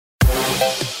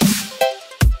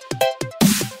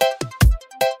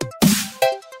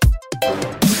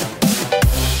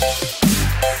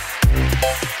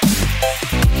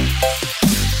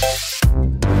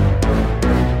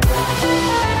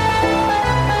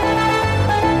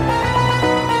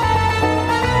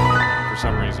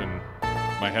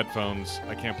headphones,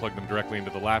 I can't plug them directly into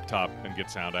the laptop and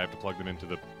get sound. I have to plug them into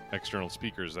the external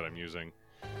speakers that I'm using.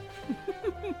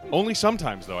 Only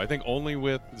sometimes, though. I think only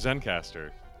with Zencastr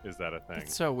is that a thing.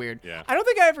 It's so weird. Yeah. I don't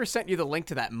think I ever sent you the link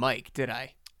to that mic, did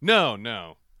I? No.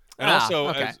 And also,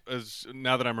 okay. as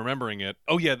now that I'm remembering it,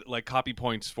 like copy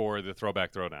points for the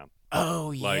Throwback Throwdown.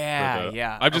 Oh, Like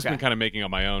yeah. I've just been kind of making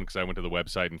on my own because I went to the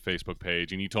website and Facebook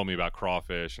page, and you told me about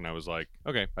crawfish, and I was like,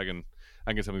 okay, I can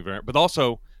get something very. But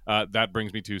also, that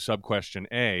brings me to sub question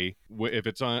A: if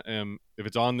it's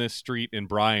on this street in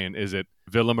Bryan, is it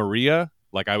Villa Maria?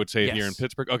 Like I would say it here in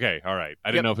Pittsburgh. Okay, all right.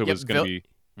 I didn't know if it was going to be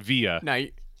Via.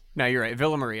 No, you're right.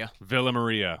 Villa Maria. Villa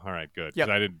Maria. All right, good. Yep.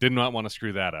 I did not want to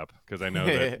screw that up because I know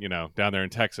that, down there in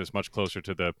Texas, much closer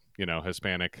to the,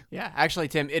 Hispanic. Yeah, actually,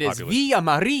 Tim, it is population. Villa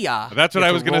Maria. That's what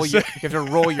I was going to say. You have to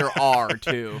roll your R,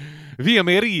 too. Villa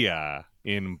Maria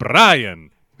in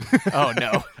Bryan. Oh,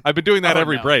 no. I've been doing that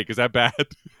every no. break. Is that bad?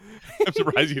 I'm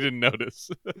surprised you didn't notice.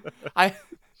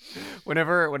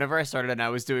 Whenever I started and I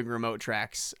was doing remote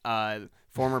tracks,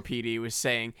 former PD was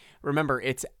saying, remember,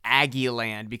 it's Aggie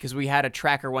Land, because we had a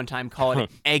tracker one time call it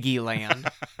Eggy Land.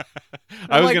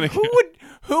 I was like, gonna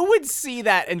who would see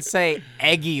that and say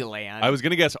Eggy Land? I was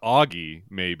gonna guess Augie,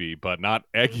 maybe, but not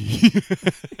Eggy.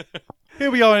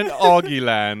 Here we are in Augie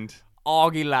Land.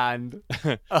 Augie Land.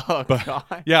 Oh,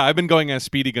 God. Yeah, I've been going as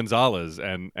Speedy Gonzalez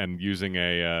and using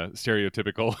a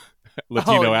stereotypical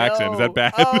Latino accent. Is that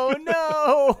bad? Oh,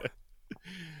 no.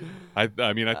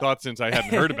 I mean, I thought since I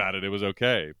hadn't heard about it, it was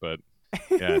okay. But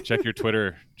yeah, check your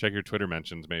Twitter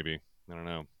mentions, maybe. I don't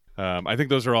know. I think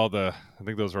those are all the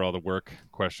work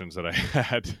questions that I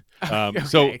had. Okay.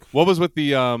 So what was with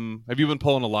the have you been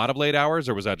pulling a lot of late hours,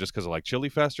 or was that just because of like Chili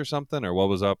Fest or something, or what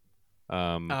was up?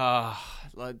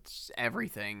 It's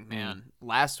everything, man.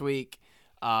 Last week,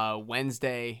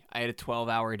 Wednesday, I had a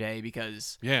 12-hour day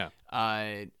because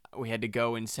we had to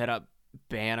go and set up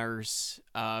banners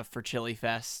for Chili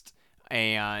Fest,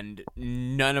 and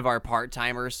none of our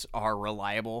part-timers are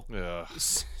reliable. Ugh.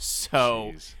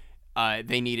 So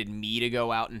they needed me to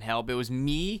go out and help. It was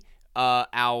me,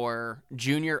 our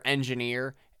junior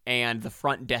engineer, and the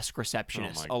front desk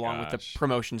receptionist, along with the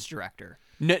promotions director.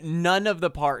 None of the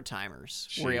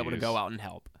part-timers were able to go out and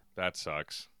help. That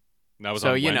sucks. And that was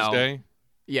on Wednesday?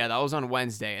 Yeah, that was on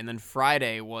Wednesday. And then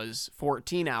Friday was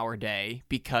 14-hour day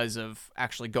because of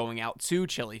actually going out to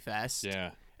Chili Fest.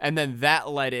 Yeah. And then that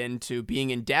led into being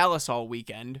in Dallas all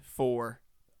weekend for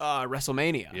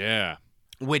WrestleMania. Yeah.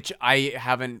 Which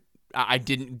I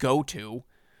didn't go to,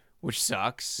 which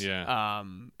sucks. Yeah.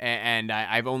 And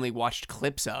I've only watched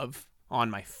clips of on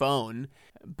my phone.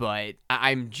 But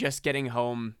I'm just getting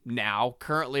home now,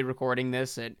 currently recording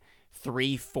this at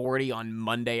 3:40 on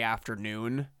Monday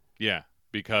afternoon. Yeah,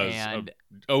 because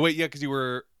because you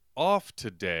were off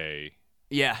today.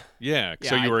 Yeah. Yeah,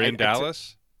 so you were in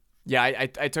Dallas? I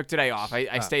took today off.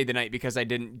 I stayed the night because I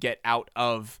didn't get out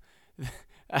of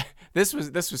this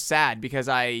was sad because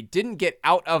I didn't get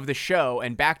out of the show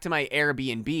and back to my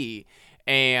Airbnb,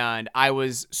 and I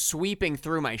was sweeping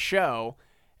through my show,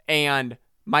 and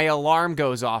my alarm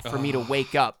goes off for me to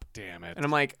wake up. Damn it. And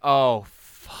I'm like, oh,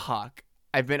 fuck.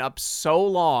 I've been up so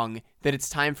long that it's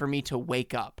time for me to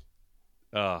wake up.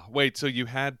 Wait, so you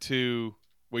had to...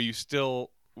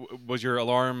 Was your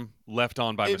alarm left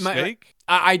on by mistake?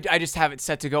 I just have it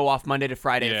set to go off Monday to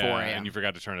Friday at 4 a.m. And you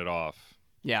forgot to turn it off.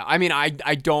 Yeah, I mean, I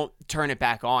don't turn it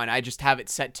back on. I just have it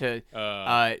set to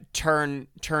turn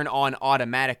on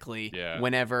automatically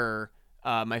whenever...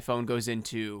 my phone goes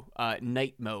into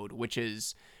night mode, which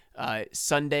is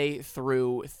Sunday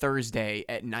through Thursday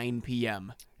at 9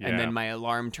 p.m. Yeah. And then my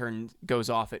alarm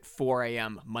goes off at 4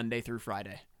 a.m. Monday through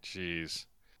Friday. Jeez.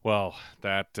 Well,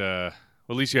 that at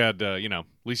least you had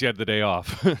the day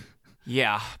off.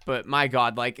 Yeah, but my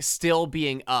God, like still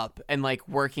being up and like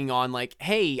working on like,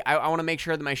 hey, I want to make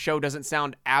sure that my show doesn't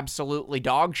sound absolutely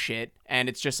dog shit, and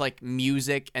it's just like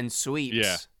music and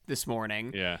sweeps this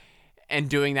morning. Yeah. And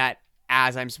doing that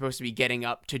as I'm supposed to be getting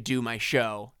up to do my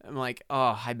show. I'm like,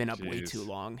 oh, I've been up way too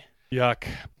long. Yuck.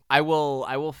 I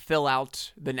will fill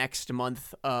out the next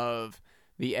month of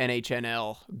the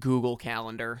NHNL Google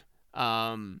Calendar.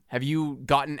 Have you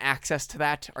gotten access to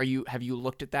that? Have you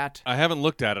looked at that? I haven't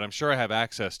looked at it. I'm sure I have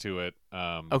access to it.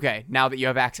 Okay, now that you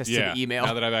have access to the email.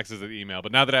 Now that I have access to the email.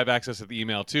 But now that I have access to the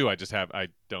email too, I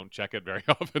don't check it very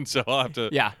often, so I'll have to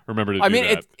remember to do that. I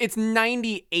mean, it's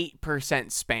 98%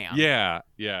 spam.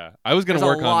 Yeah. I was going to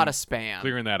work on a lot of spam,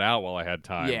 clearing that out while I had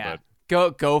time. Yeah.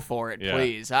 But go for it,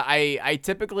 please. I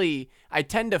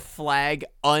tend to flag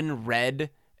unread,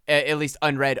 at least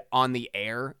unread on the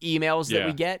air emails that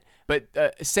we get. But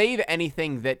save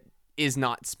anything that is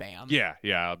not spam.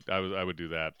 Yeah, I would do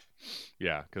that.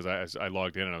 Yeah, because I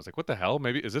logged in and I was like, what the hell?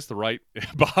 Maybe is this the right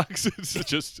box? It's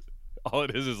just all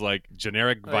it is like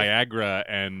generic Viagra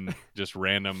and just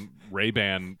random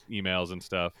Ray-Ban emails and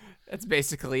stuff. That's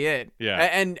basically it. Yeah.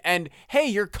 And hey,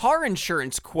 your car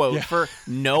insurance quote for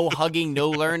no hugging, no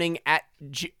learning at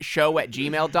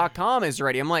show@gmail.com is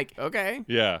ready. I'm like, okay.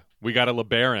 Yeah. We got a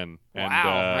LeBaron. And,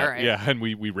 wow. All right. Yeah, and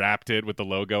we wrapped it with the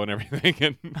logo and everything.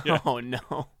 And oh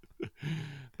no.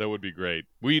 That would be great.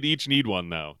 We'd each need one,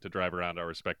 though, to drive around our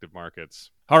respective markets.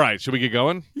 All right, should we get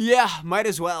going? Yeah, might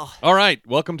as well. All right,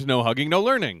 welcome to No Hugging, No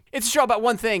Learning. It's a show about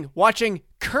one thing, watching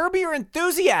Curb Your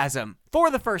Enthusiasm for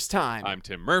the first time. I'm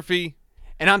Tim Murphy.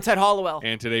 And I'm Ted Hollowell.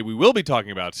 And today we will be talking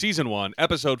about Season 1,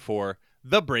 Episode 4,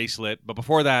 The Bracelet. But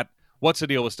before that, what's the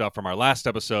deal with stuff from our last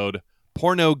episode,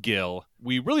 Porno Gil?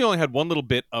 We really only had one little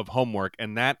bit of homework,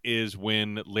 and that is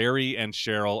when Larry and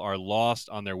Cheryl are lost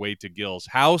on their way to Gil's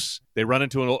house. They run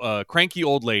into a cranky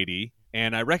old lady,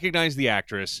 and I recognize the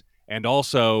actress, and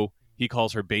also he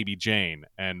calls her Baby Jane,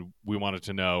 and we wanted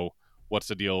to know what's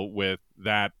the deal with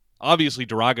that obviously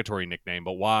derogatory nickname,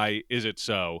 but why is it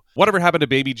so? Whatever Happened to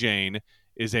Baby Jane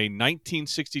is a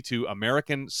 1962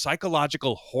 American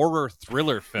psychological horror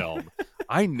thriller film.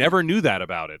 I never knew that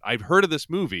about it. I've heard of this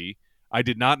movie. I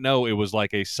did not know it was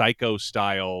like a Psycho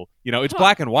style, it's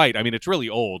black and white. I mean, it's really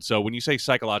old. So when you say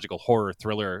psychological horror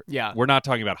thriller, we're not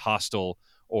talking about Hostel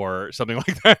or something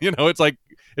like that. It's like,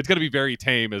 it's going to be very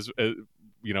tame as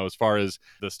far as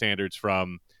the standards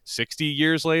from 60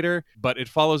 years later, but it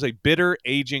follows a bitter,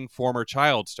 aging former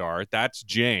child star. That's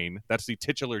Jane. That's the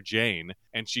titular Jane.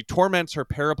 And she torments her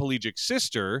paraplegic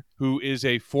sister, who is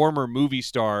a former movie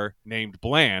star named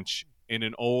Blanche, in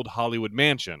an old Hollywood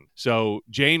mansion. So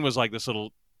Jane was like this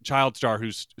little child star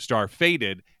whose star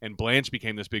faded, and Blanche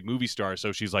became this big movie star.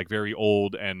 So she's like very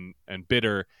old and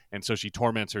bitter, and so she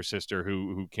torments her sister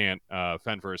who can't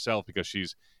fend for herself because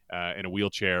she's in a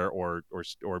wheelchair or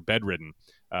bedridden.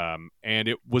 And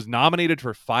it was nominated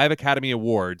for 5 Academy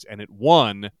Awards, and it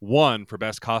won for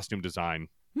Best Costume Design.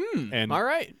 And all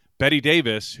right. Bette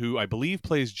Davis, who I believe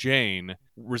plays Jane,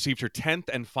 received her 10th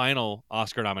and final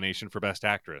Oscar nomination for Best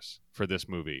Actress for this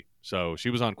movie. So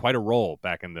she was on quite a roll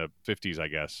back in the 50s, I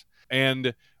guess.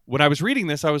 And when I was reading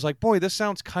this, I was like, boy, this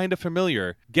sounds kind of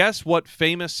familiar. Guess what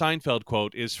famous Seinfeld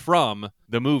quote is from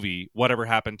the movie Whatever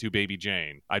Happened to Baby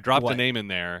Jane? I dropped a name in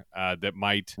there that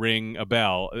might ring a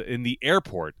bell. In the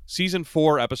airport, Season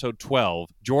 4, Episode 12,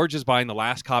 George is buying the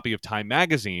last copy of Time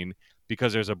magazine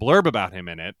because there's a blurb about him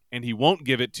in it, and he won't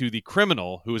give it to the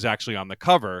criminal who is actually on the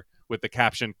cover with the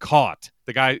caption, "Caught."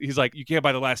 The guy, he's like, you can't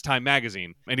buy the last Time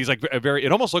magazine. And he's like,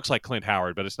 it almost looks like Clint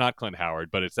Howard, but it's not Clint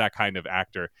Howard, but it's that kind of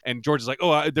actor. And George is like,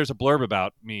 there's a blurb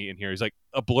about me in here. He's like,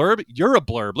 a blurb? You're a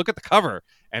blurb. Look at the cover.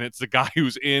 And it's the guy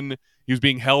who's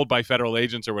being held by federal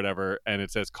agents or whatever, and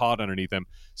it says "Caught" underneath him.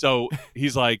 So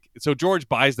he's like, so George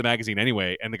buys the magazine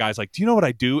anyway, and the guy's like, do you know what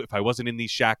I'd do if I wasn't in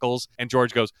these shackles? And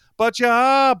George goes, but you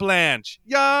are, Blanche.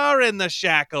 You're in the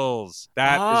shackles.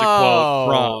 That is a quote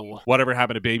from Whatever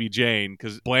Happened to Baby Jane,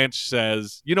 because Blanche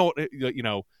says,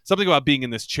 something about being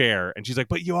in this chair, and she's like,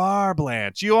 but you are,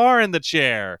 Blanche. You are in the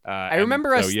chair. I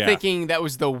remember us thinking that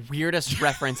was the weirdest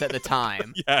reference at the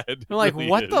time. Yeah, we're like, really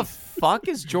what the fuck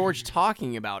is George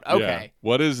talking about? Okay. Yeah.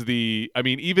 What is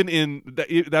even in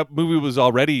that movie was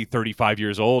already 35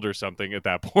 years old or something at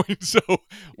that point. So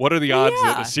what are the odds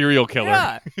that a serial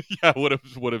killer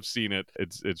would have seen it?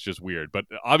 It's just weird. But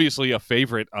obviously a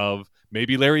favorite of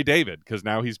maybe Larry David, because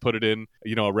now he's put it in,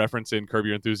 a reference in Curb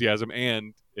Your Enthusiasm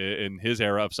and in his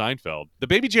era of Seinfeld. The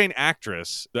Baby Jane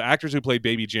actress, the actress who played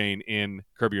Baby Jane in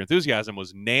Curb Your Enthusiasm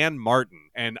was Nan Martin,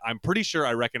 and I'm pretty sure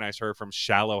I recognize her from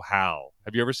Shallow Hal.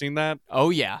 Have you ever seen that? Oh,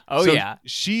 yeah.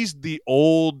 She's the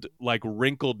old,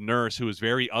 wrinkled nurse who is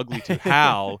very ugly to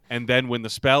Hal, and then when the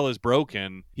spell is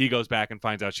broken, he goes back and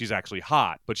finds out she's actually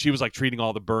hot. But she was, treating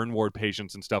all the burn ward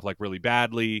patients and stuff, really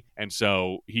badly, and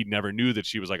so he never knew that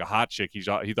she was, a hot chick. He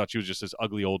thought she was just this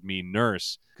ugly old mean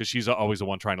nurse, because she's always the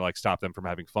one trying to, stop them from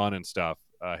having fun and stuff,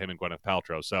 him and Gwyneth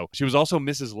Paltrow. So she was also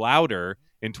Mrs. Lauder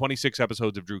in 26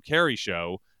 episodes of Drew Carey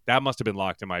Show. That must have been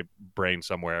locked in my brain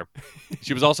somewhere.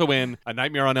 She was also in A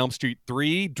Nightmare on Elm Street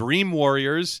 3, Dream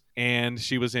Warriors, and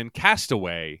she was in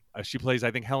Castaway. She plays,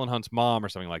 I think, Helen Hunt's mom or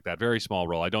something like that. Very small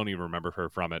role. I don't even remember her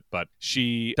from it, but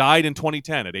she died in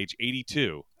 2010 at age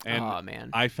 82. And man.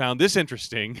 I found this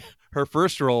interesting. Her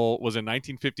first role was in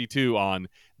 1952 on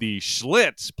the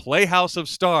Schlitz Playhouse of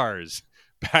Stars,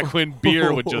 back when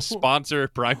beer would just sponsor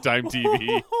primetime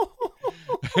TV.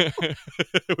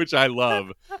 Which I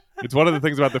love. It's one of the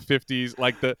things about the 50s,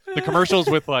 like the commercials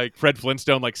with like Fred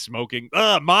Flintstone like smoking.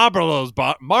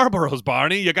 Marlboros,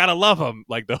 Barney, you gotta love them.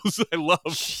 Like those, I love.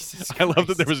 I love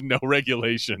that there was no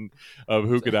regulation of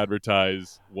who could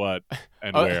advertise what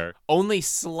and where. Only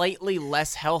slightly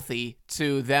less healthy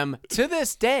to them to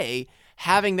this day,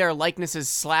 having their likenesses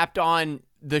slapped on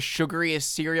the sugariest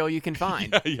cereal you can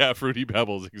find. Yeah, Fruity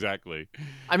Pebbles, exactly.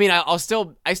 I mean, I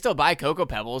still buy Cocoa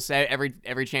Pebbles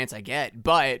every chance I get,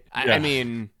 but I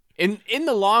mean, in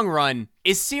the long run,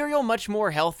 is cereal much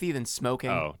more healthy than smoking?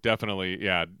 Oh, definitely.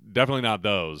 Yeah, definitely not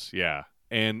those. Yeah.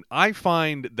 And I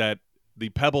find that the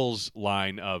Pebbles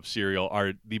line of cereal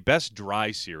are the best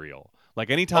dry cereal. Like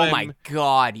anytime. Oh my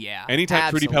God, yeah. Anytime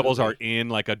Absolutely. Fruity Pebbles are in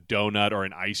like a donut or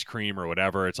an ice cream or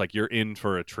whatever, it's like you're in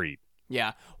for a treat.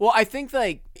 Yeah. Well, I think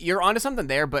like you're onto something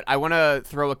there, but I want to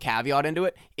throw a caveat into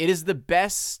it. It is the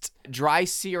best dry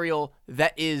cereal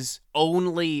that is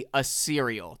only a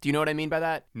cereal. Do you know what I mean by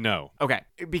that? No. Okay.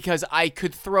 Because I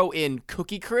could throw in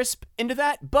Cookie Crisp into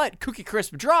that, but Cookie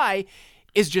Crisp dry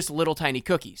is just little tiny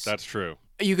cookies. That's true.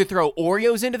 You could throw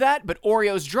Oreos into that, but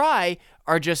Oreos dry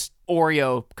are just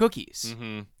Oreo cookies.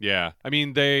 Mm-hmm. Yeah. I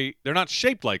mean, they're not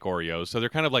shaped like Oreos, so they're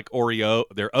kind of like Oreo.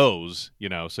 They're O's, you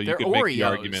know, so you could make the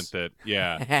argument that,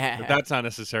 that that's not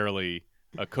necessarily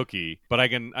a cookie. But I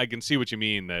can see what you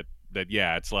mean that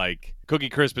yeah, it's like Cookie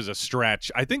Crisp is a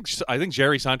stretch. I think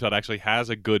Jerry Seinfeld actually has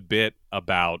a good bit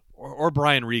about, or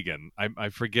Brian Regan. I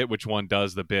forget which one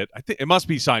does the bit. I think it must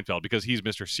be Seinfeld because he's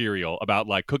Mr. Cereal, about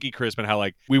like Cookie Crisp and how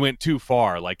like we went too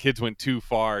far. Like kids went too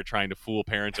far trying to fool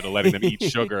parents into letting them eat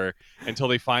sugar until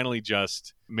they finally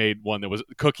just made one that was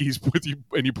cookies with you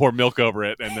and you pour milk over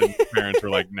it, and then parents were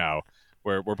like, no,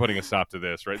 we're putting a stop to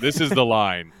this. Right, this is the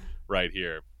line right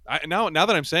here. Now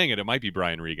that I'm saying it, it might be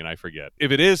Brian Regan. I forget.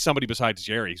 If it is somebody besides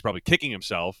Jerry, he's probably kicking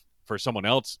himself for someone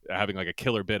else having like a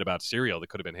killer bit about cereal that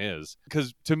could have been his.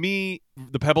 Because to me,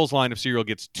 the Pebbles line of cereal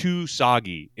gets too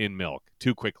soggy in milk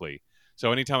too quickly.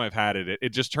 So anytime I've had it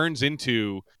just turns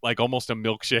into like almost a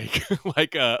milkshake,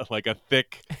 like a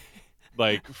thick,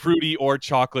 like fruity or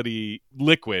chocolatey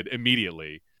liquid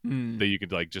immediately that you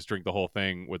could like just drink the whole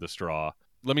thing with a straw.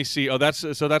 Let me see. Oh, that's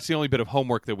the only bit of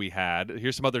homework that we had.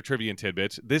 Here's some other trivia and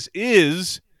tidbits. This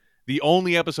is the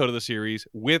only episode of the series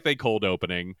with a cold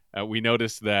opening. We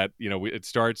noticed that it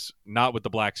starts not with the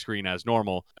black screen as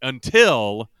normal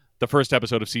until the first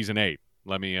episode of season 8.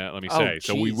 Let me say.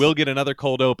 So we will get another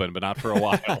cold open, but not for a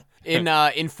while.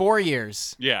 in 4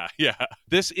 years. Yeah.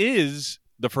 This is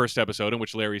the first episode in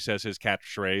which Larry says his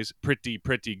catchphrase,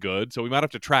 pretty good. So we might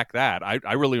have to track that.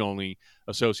 I really only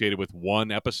associated with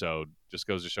one episode. Just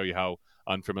goes to show you how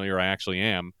unfamiliar I actually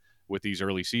am with these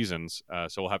early seasons.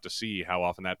 So we'll have to see how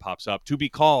often that pops up to be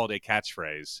called a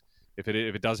catchphrase, if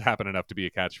it does happen enough to be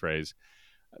a catchphrase.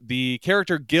 The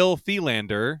character Gil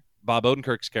Thielander, Bob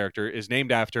Odenkirk's character, is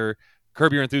named after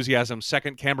Curb Your Enthusiasm's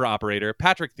second camera operator,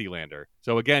 Patrick Thielander.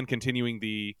 So again, continuing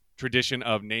the tradition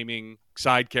of naming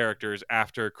side characters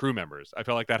after crew members. I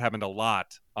feel like that happened a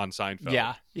lot on Seinfeld.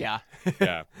 Yeah. Yeah.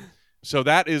 So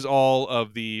that is all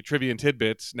of the trivia and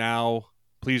tidbits. Now,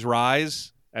 please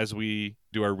rise as we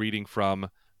do our reading from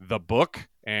the book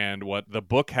and what the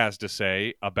book has to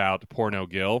say about Porno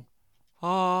Gil.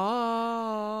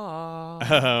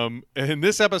 In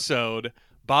this episode,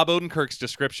 Bob Odenkirk's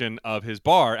description of his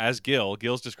bar as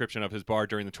Gil's description of his bar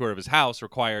during the tour of his house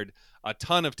required a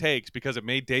ton of takes because it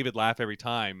made David laugh every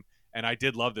time. And I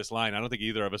did love this line. I don't think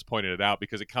either of us pointed it out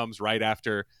because it comes right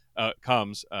after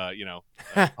pun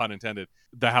intended,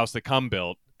 the house that Cum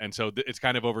built. And so it's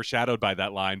kind of overshadowed by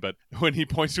that line. But when he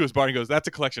points to his bar and goes, that's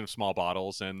a collection of small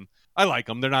bottles. And I like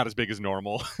them. They're not as big as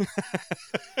normal.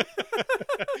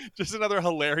 Just another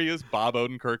hilarious Bob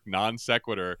Odenkirk non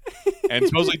sequitur. And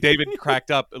supposedly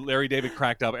Larry David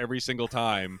cracked up every single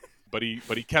time. But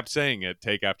he kept saying it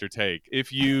take after take.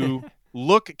 If you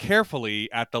look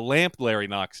carefully at the lamp Larry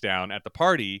knocks down at the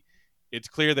party, it's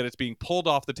clear that it's being pulled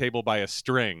off the table by a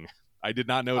string. I did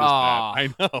not notice that. I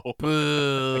know.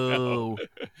 Boo.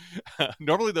 I know.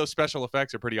 Normally those special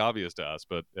effects are pretty obvious to us,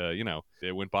 but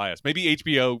it went by us. Maybe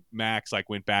HBO Max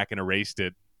went back and erased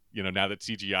it, now that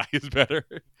CGI is better.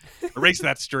 Erase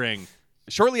that string.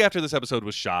 Shortly after this episode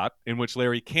was shot, in which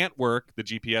Larry can't work the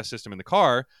GPS system in the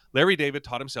car, Larry David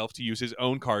taught himself to use his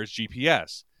own car's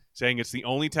GPS, saying it's the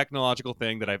only technological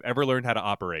thing that I've ever learned how to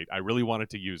operate. I really wanted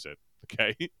to use it.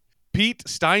 Okay. Pete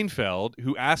Steinfeld,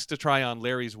 who asked to try on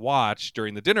Larry's watch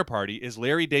during the dinner party, is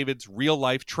Larry David's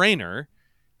real-life trainer,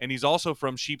 and he's also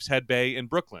from Sheepshead Bay in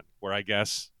Brooklyn, where I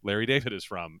guess Larry David is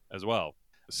from as well.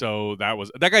 So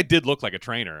that guy did look like a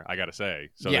trainer, I gotta say.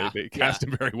 So they cast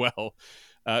him very well.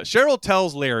 Cheryl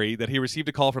tells Larry that he received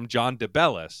a call from John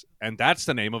DeBellis, and that's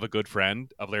the name of a good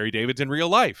friend of Larry David's in real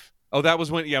life. Oh, that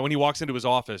was when he walks into his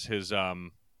office, his,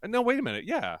 no, wait a minute,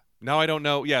 yeah. Now I don't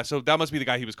know. Yeah, so that must be the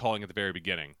guy he was calling at the very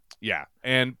beginning. Yeah.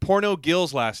 And Porno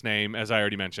Gill's last name, as I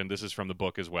already mentioned, this is from the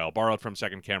book as well, borrowed from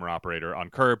Second Camera Operator on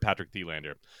Curb, Patrick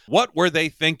Thielander. What were they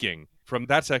thinking? From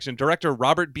that section, director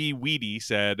Robert B. Weedy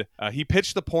said, he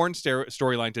pitched the porn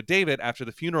storyline to David after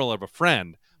the funeral of a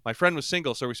friend. My friend was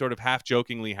single, so we sort of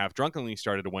half-jokingly, half-drunkenly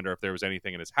started to wonder if there was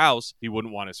anything in his house he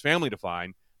wouldn't want his family to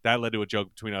find. That led to a joke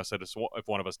between us that if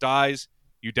one of us dies,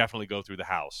 you definitely go through the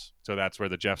house. So that's where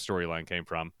the Jeff storyline came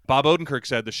from. Bob Odenkirk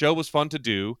said, the show was fun to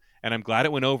do, and I'm glad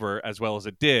it went over as well as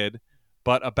it did.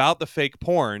 But about the fake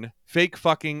porn, fake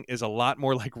fucking is a lot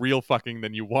more like real fucking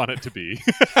than you want it to be.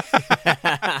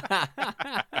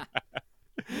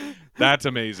 That's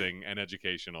amazing and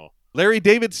educational. Larry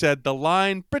David said the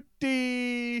line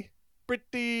pretty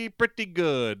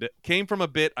good came from a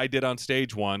bit I did on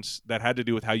stage once that had to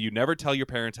do with how you never tell your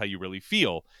parents how you really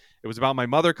feel. It was about my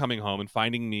mother coming home and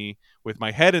finding me with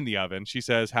my head in the oven. She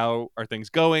says, how are things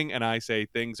going? And I say,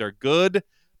 things are good.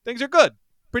 Things are good.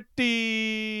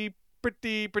 Pretty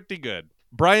good.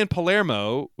 Brian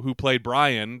Palermo, who played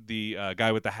Brian, the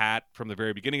guy with the hat from the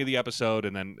very beginning of the episode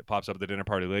and then pops up at the dinner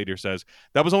party later, says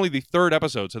that was only the third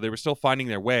episode, so they were still finding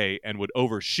their way and would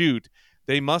overshoot.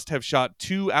 They must have shot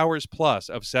 2 hours plus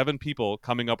of 7 people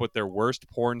coming up with their worst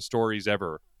porn stories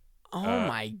ever. Oh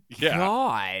my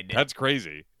God. That's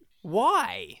crazy.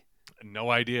 Why?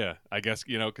 No idea. I guess,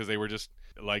 because they were just,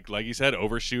 like you said,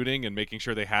 overshooting and making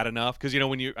sure they had enough. Because,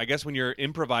 when you're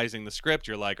improvising the script,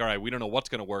 you're like, all right, we don't know what's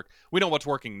going to work. We know what's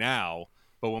working now.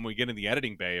 But when we get in the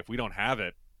editing bay, if we don't have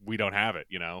it, we don't have it,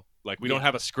 Like, we don't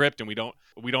have a script and we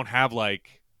don't have,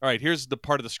 like, all right, here's the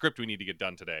part of the script we need to get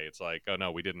done today. It's like, oh,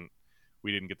 no, we didn't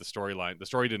get the storyline. The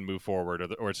story didn't move forward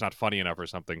or it's not funny enough or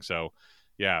something. So,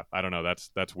 yeah, I don't know.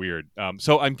 That's weird.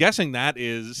 So I'm guessing that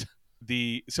is...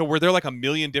 So were there like a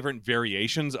million different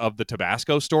variations of the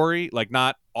Tabasco story? Like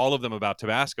not all of them about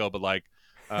Tabasco, but like,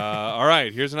 all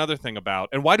right, here's another thing about,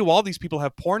 and why do all these people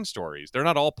have porn stories? They're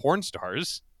not all porn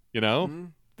stars,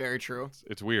 Very true.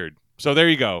 It's weird. So there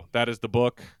you go. That is the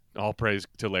book. All praise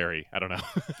to Larry. I don't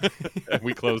know. And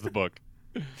we close the book.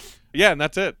 Yeah, and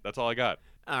that's it. That's all I got.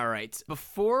 All right.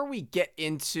 Before we get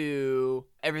into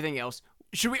everything else,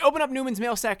 should we open up Newman's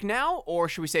mail sack now, or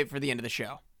should we save it for the end of the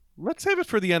show? Let's save it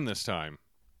for the end this time.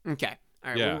 Okay.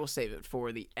 All right. Yeah. We'll save it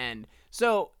for the end.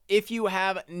 So if you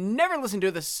have never listened to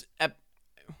this,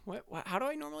 how do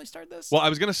I normally start this? Well, I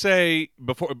was gonna say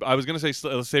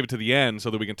let's save it to the end so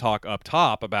that we can talk up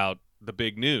top about the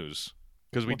big news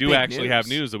because we do actually have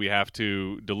news that we have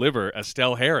to deliver.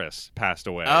 Estelle Harris passed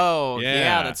away. Oh,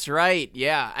 yeah, that's right.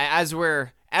 Yeah, as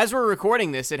we're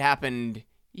recording this, it happened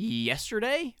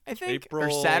yesterday, I think, or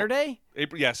Saturday.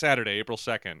 Saturday, April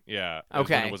 2nd. Yeah.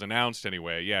 Okay. When it was announced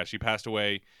anyway. Yeah, she passed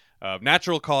away of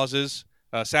natural causes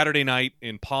Saturday night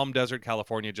in Palm Desert,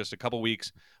 California, just a couple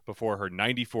weeks before her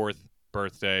 94th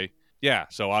birthday. Yeah,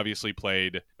 so obviously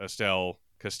played Estelle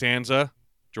Costanza,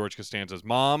 George Costanza's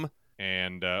mom,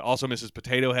 and also Mrs.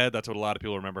 Potato Head. That's what a lot of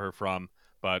people remember her from.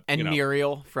 But,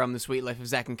 Muriel from The Sweet Life of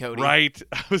Zack and Cody. Right.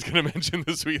 I was going to mention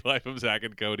The Sweet Life of Zack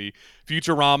and Cody.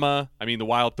 Futurama. The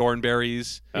Wild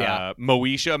Thornberrys. Yeah.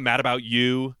 Moesha, Mad About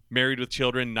You. Married with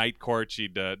Children. Night Court.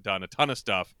 She'd done a ton of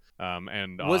stuff.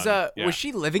 Was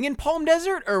she living in Palm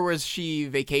Desert or was she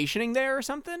vacationing there or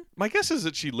something? My guess is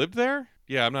that she lived there.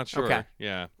 Yeah, I'm not sure. Okay.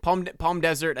 Yeah. Palm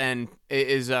Desert and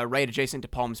is right adjacent to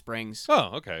Palm Springs.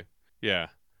 Oh, okay. Yeah.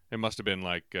 It must have been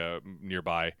like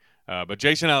nearby. But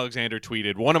Jason Alexander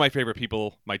tweeted, one of my favorite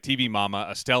people, my TV mama,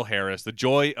 Estelle Harris. The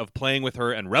joy of playing with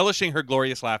her and relishing her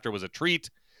glorious laughter was a treat.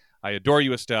 I adore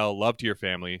you, Estelle. Love to your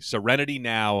family. Serenity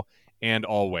now and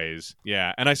always.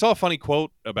 Yeah. And I saw a funny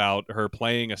quote about her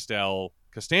playing Estelle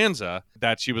Costanza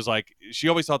that she was like, she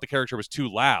always thought the character was too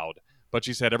loud. But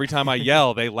she said, every time I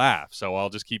yell, they laugh. So I'll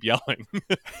just keep yelling.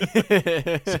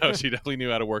 So she definitely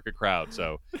knew how to work a crowd.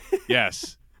 So,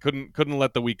 yes. Couldn't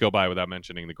let the week go by without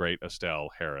mentioning the great Estelle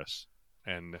Harris.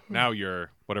 And now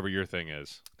whatever your thing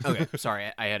is. Okay,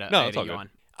 sorry, I had to go on.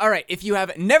 All right, if you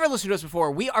have never listened to us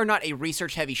before, we are not a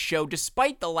research-heavy show,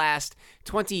 despite the last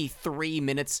 23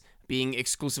 minutes being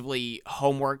exclusively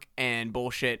homework and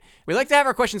bullshit. We like to have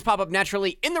our questions pop up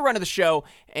naturally in the run of the show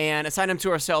and assign them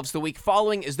to ourselves the week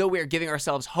following as though we are giving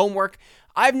ourselves homework.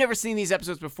 I've never seen these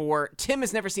episodes before. Tim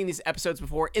has never seen these episodes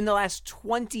before in the last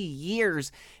 20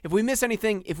 years. If we miss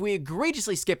anything, if we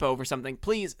egregiously skip over something,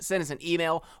 please send us an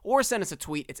email or send us a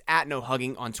tweet. It's at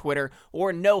NoHugging on Twitter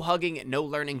or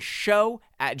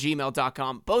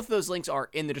nohugging@gmail.com. Both of those links are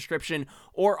in the description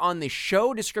or on the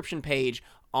show description page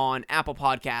on Apple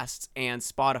Podcasts and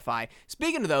Spotify.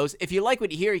 Speaking of those, if you like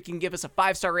what you hear, you can give us a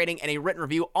 5-star rating and a written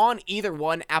review on either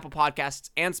one, Apple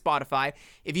Podcasts and Spotify.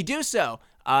 If you do so,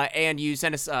 and you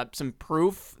send us some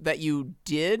proof that you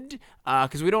did,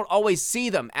 because we don't always see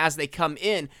them as they come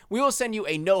in, we will send you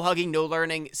a No Hugging, No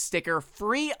Learning sticker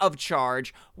free of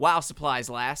charge while supplies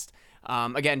last.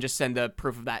 Again, just send the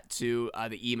proof of that to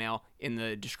the email in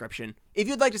the description. If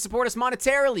you'd like to support us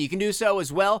monetarily, you can do so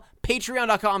as well.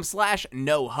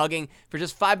 Patreon.com/NoHugging. For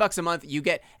just $5 a month, you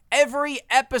get every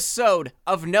episode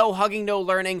of No Hugging, No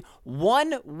Learning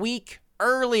 1 week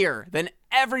earlier than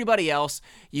everybody else.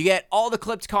 You get all the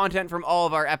clipped content from all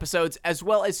of our episodes, as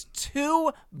well as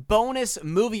 2 bonus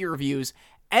movie reviews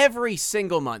every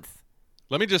single month.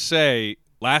 Let me just say,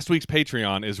 last week's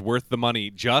Patreon is worth the money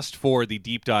just for the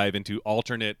deep dive into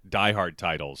alternate Die Hard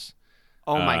titles.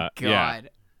 Oh my God. Yeah.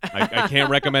 I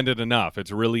can't recommend it enough. It's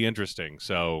really interesting.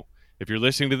 So if you're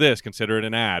listening to this, consider it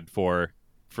an ad for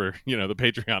the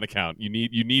Patreon account. You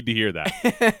need to hear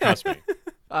that. Trust me.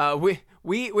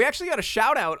 We actually got a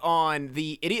shout out on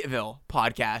the Idiotville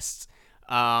podcasts.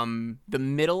 The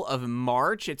middle of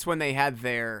March. It's when they had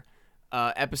their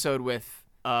episode with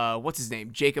what's his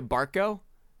name? Jacob Bartko.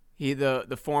 He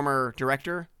the former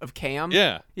director of CAM.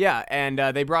 Yeah. Yeah, and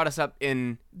they brought us up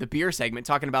in the beer segment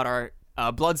talking about our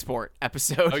Bloodsport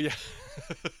episode. Oh yeah.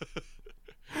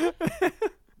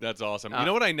 That's awesome. You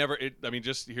know what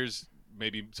just here's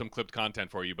maybe some clipped content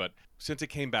for you, but since it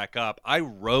came back up, I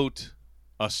wrote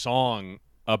a song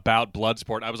about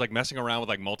Bloodsport. I was messing around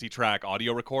with multi-track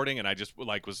audio recording, and I just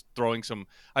was throwing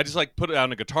I just put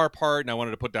down a guitar part, and I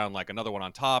wanted to put down another one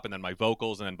on top, and then my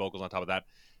vocals, and then vocals on top of that.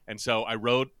 And so I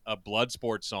wrote a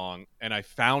Bloodsport song, and I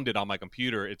found it on my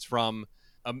computer. It's from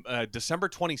December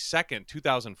 22nd,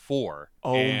 2004.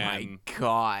 Oh my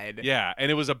God. Yeah, and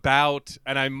it was about,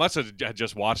 and I must have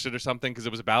just watched it or something, because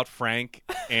it was about Frank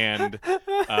and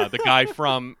the guy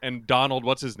and Donald,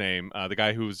 what's his name? The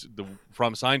guy who's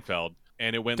from Seinfeld.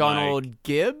 And it went Donald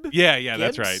Gibb? Yeah,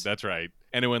 Gibbs? that's right.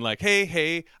 And it went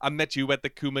hey, I met you at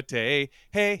the Kumite.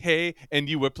 Hey, and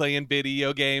you were playing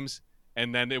video games.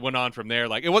 And then it went on from there.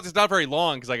 It's not very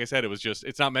long, because like I said,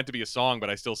 it's not meant to be a song, but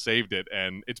I still saved it,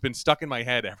 and it's been stuck in my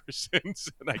head ever since.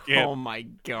 And I can't. Oh my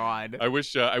God. I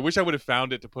wish I would have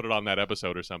found it to put it on that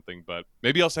episode or something, but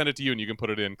maybe I'll send it to you and you can put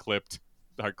it in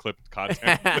our clipped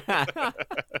content.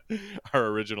 Our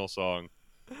original song.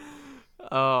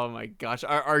 Oh my gosh.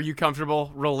 Are you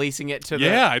comfortable releasing it to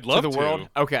I'd love to the world?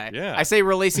 Okay. Yeah. I say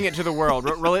releasing it to the world.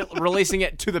 Releasing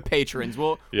it to the patrons.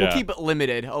 We'll keep it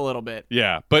limited a little bit.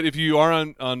 Yeah. But if you are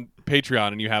on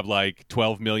Patreon and you have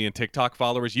 12 million TikTok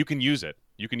followers, you can use it.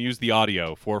 You can use the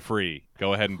audio for free.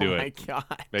 Go ahead and do it. Oh my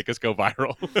God. Make us go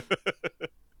viral.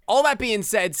 All that being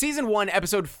said, Season 1,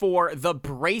 Episode 4, The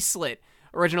Bracelet.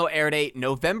 Original air date,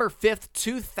 November 5th,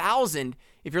 2000.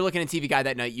 If you're looking at TV Guide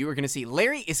that night, you are going to see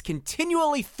Larry is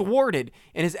continually thwarted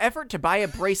in his effort to buy a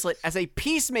bracelet as a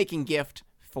peacemaking gift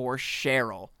for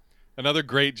Cheryl. Another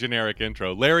great generic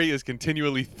intro. Larry is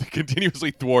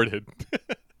continuously thwarted.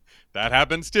 That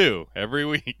happens too, every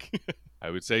week.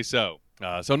 I would say so.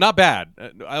 So not bad.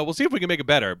 We'll see if we can make it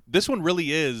better. This one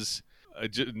really is,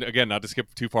 again, not to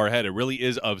skip too far ahead, it really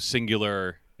is of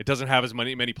singular... It doesn't have as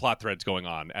many plot threads going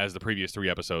on as the previous 3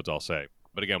 episodes, I'll say.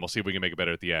 But again, we'll see if we can make it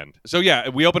better at the end. So yeah,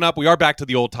 we open up. We are back to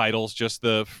the old titles, just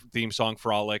the theme song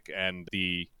Frolic and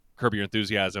the Curb Your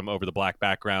Enthusiasm over the black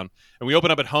background. And we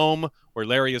open up at home where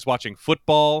Larry is watching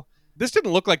football. This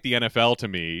didn't look like the NFL to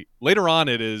me. Later on,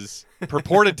 it is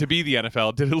purported to be the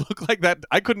NFL. Did it look like that?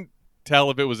 I couldn't tell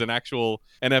if it was an actual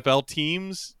NFL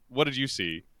teams. What did you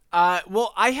see?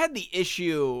 Well, I had the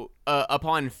issue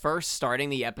upon first starting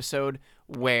the episode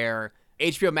where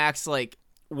HBO Max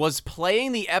was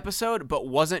playing the episode but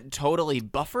wasn't totally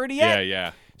buffered yet.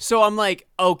 Yeah. So I'm like,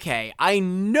 okay, I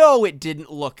know it didn't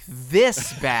look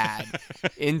this bad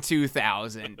in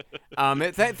 2000.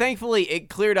 Thankfully, it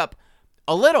cleared up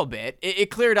a little bit. It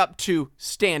cleared up to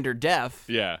standard def.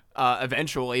 Yeah.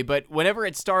 Eventually, but whenever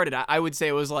it started, I would say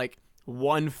it was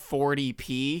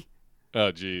 140p.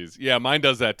 Oh, geez. Yeah, mine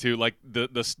does that too. The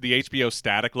HBO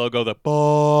static logo, the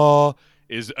bah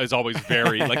is always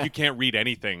very you can't read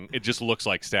anything. It just looks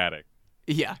like static.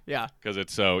 Yeah. Because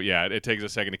it's it takes a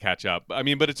second to catch up. I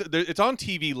mean, but it's on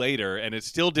TV later, and it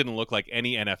still didn't look like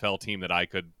any NFL team that I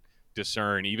could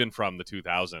discern, even from the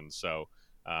 2000s. So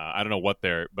I don't know what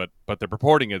but they're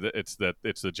purporting it's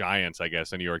the Giants, I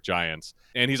guess, the New York Giants.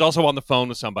 And he's also on the phone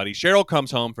with somebody. Cheryl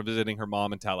comes home from visiting her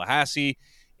mom in Tallahassee,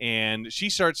 and she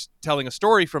starts telling a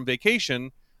story from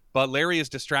vacation, but Larry is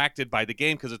distracted by the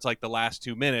game because it's like the last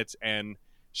 2 minutes, and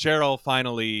Cheryl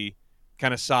finally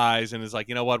kind of sighs and is like,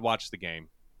 you know what, watch the game.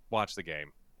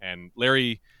 And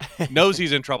Larry knows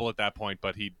he's in trouble at that point,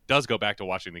 but he does go back to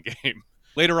watching the game.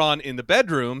 Later on in the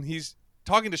bedroom, he's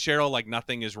talking to Cheryl like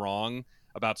nothing is wrong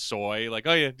about soy. Like,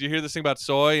 oh yeah, do you hear this thing about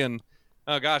soy? And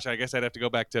oh gosh, I guess I'd have to go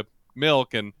back to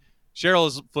milk. And Cheryl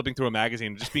is flipping through a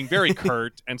magazine, just being very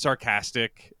curt and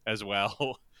sarcastic as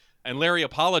well. And Larry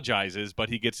apologizes, but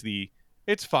he gets the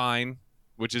 "it's fine,"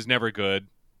 which is never good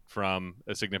from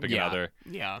a significant other.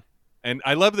 Yeah. And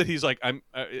I love that he's like,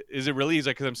 is it really? He's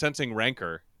like, because I'm sensing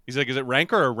rancor. He's like, is it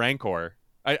rancor or rancor?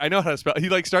 I know how to spell. He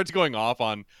like starts going off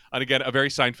on again a very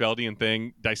Seinfeldian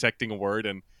thing, dissecting a word,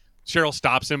 and Cheryl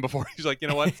stops him before he's like, you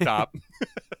know what, stop.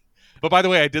 But by the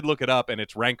way, I did look it up, and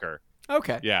it's rancor.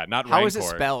 Okay. Yeah, not rancor. How is it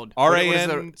spelled?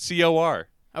 Rancor.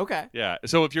 Okay. Yeah.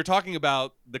 So if you're talking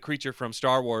about the creature from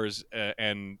Star Wars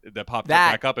and that popped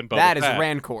back up in Boba Fett, that is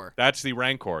rancor. That's the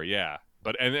rancor. Yeah.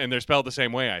 But and they're spelled the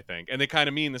same way, I think, and they kind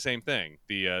of mean the same thing.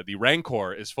 The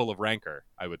rancor is full of rancor,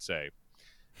 I would say.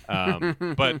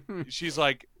 But she's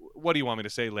like, what do you want me to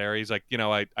say, Larry? He's like,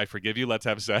 I forgive you. Let's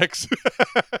have sex.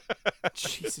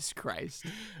 Jesus Christ.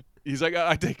 He's like,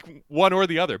 I take one or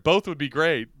the other. Both would be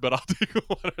great, but I'll take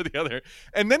one or the other.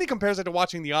 And then he compares it to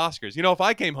watching the Oscars. If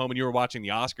I came home and you were watching the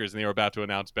Oscars and they were about to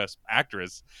announce Best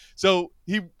Actress, so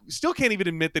he still can't even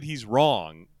admit that he's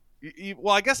wrong.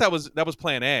 Well, I guess that was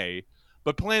plan A,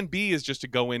 but plan B is just to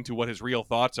go into what his real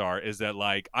thoughts are, is that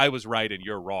like, I was right and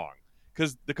you're wrong.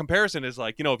 Because the comparison is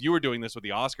like, if you were doing this with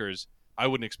the Oscars, I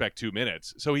wouldn't expect 2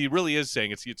 minutes. So he really is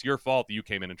saying it's your fault that you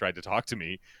came in and tried to talk to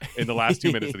me in the last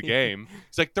 2 minutes of the game.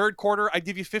 It's like third quarter, I'd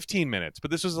give you 15 minutes, but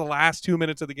this was the last 2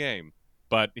 minutes of the game.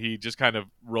 But he just kind of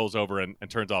rolls over and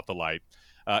turns off the light.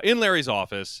 In Larry's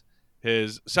office,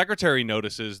 his secretary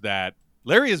notices that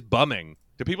Larry is bumming.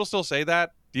 Do people still say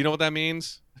that? Do you know what that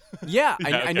means? Yeah,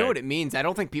 okay. I know what it means. I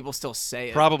don't think people still say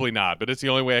it. Probably not, but it's the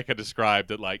only way I could describe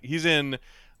that. Like, he's in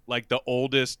like the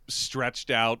oldest stretched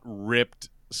out, ripped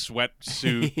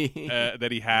sweatsuit that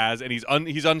he has, and he's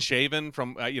unshaven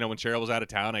from when Cheryl was out of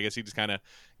town. I guess he just kind of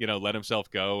let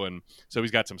himself go, and so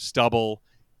he's got some stubble,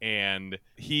 and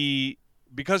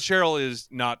because Cheryl is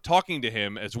not talking to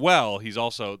him as well, he's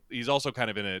also kind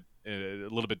of in a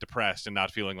little bit depressed and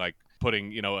not feeling like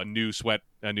putting a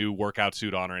new workout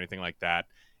suit on or anything like that.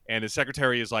 And his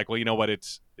secretary is like, well, you know what,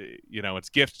 it's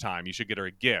gift time, you should get her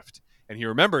a gift. And he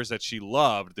remembers that she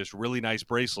loved this really nice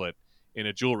bracelet in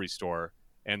a jewelry store.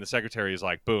 And the secretary is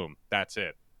like, boom, that's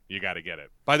it. You got to get it.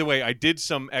 By the way, I did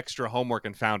some extra homework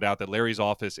and found out that Larry's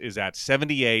office is at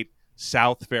 78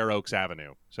 South Fair Oaks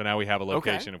Avenue. So now we have a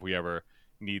location if we ever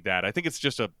need that. I think it's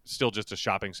still just a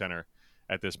shopping center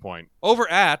at this point.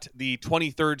 Over at the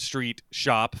 23rd Street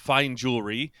shop, Fine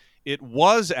Jewelry, it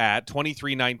was at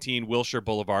 2319 Wilshire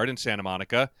Boulevard in Santa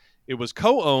Monica. It was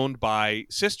co-owned by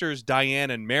sisters Diane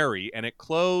and Mary, and it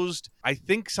closed, I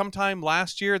think, sometime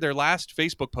last year. Their last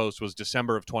Facebook post was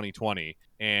December of 2020,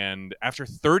 and after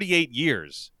 38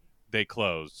 years, they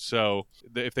closed. So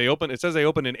if they open, it says they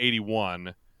opened in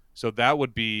 81, so that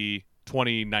would be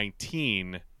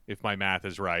 2019, if my math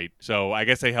is right. So I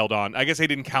guess they held on. I guess they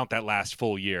didn't count that last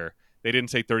full year. They didn't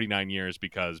say 39 years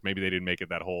because maybe they didn't make it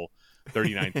that whole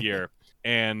 39th year.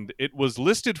 And it was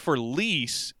listed for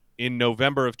lease in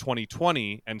November of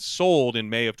 2020 and sold in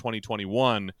May of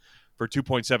 2021 for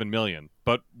 $2.7 million.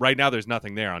 But right now there's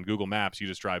nothing there. On Google Maps, you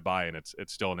just drive by and it's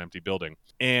still an empty building.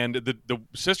 And the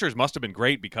sisters must have been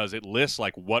great because it lists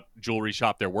like what jewelry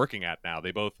shop they're working at now.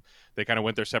 They kind of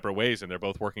went their separate ways, and they're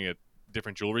both working at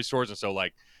different jewelry stores, and so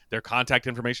like their contact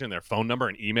information, their phone number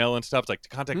and email and stuff, it's like, to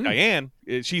contact Diane,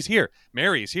 she's here,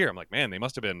 Mary's here. I'm like, man, they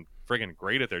must have been friggin'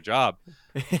 great at their job.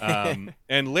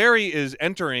 And Larry is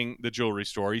entering the jewelry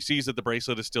store. He sees that the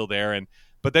bracelet is still there,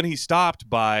 but then he's stopped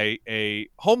by a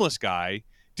homeless guy.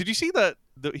 Did you see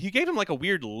he gave him like a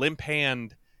weird limp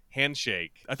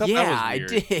handshake? I thought that was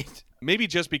weird. I did. Maybe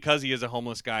just because he is a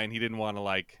homeless guy and he didn't want to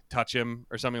like touch him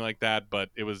or something like that, but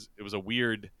it was a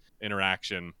weird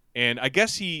interaction. And I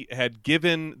guess he had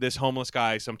given this homeless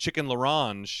guy some chicken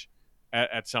l'orange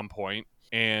at some point,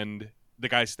 and the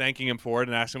guy's thanking him for it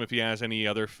and asking him if he has any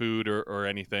other food or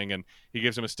anything, and he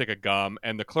gives him a stick of gum.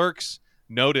 And the clerks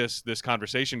notice this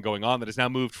conversation going on that has now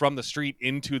moved from the street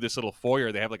into this little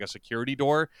foyer. They have like a security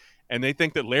door, and they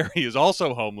think that Larry is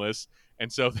also homeless,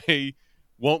 and so they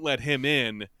won't let him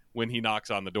in. when he knocks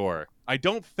on the door. I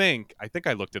think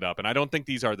I looked it up, and I don't think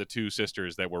these are the two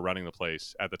sisters that were running the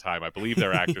place at the time. I believe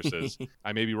they're actresses.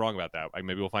 I may be wrong about that.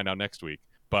 Maybe we'll find out next week.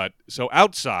 But so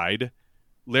outside,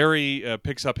 Larry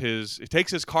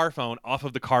takes his car phone off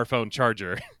of the car phone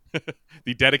charger,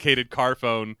 the dedicated car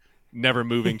phone, never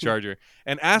moving charger,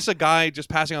 and asks a guy just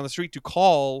passing on the street to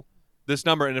call this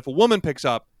number. And if a woman picks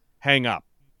up, hang up.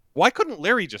 Why couldn't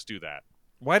Larry just do that?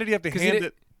 Why did he have to hand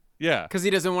it? Yeah. Because he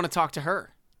doesn't want to talk to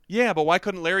her. Yeah, but why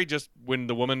couldn't Larry just, when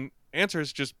the woman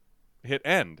answers, just hit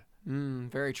end?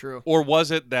 Very true. Or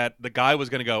was it that the guy was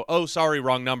going to go, oh, sorry,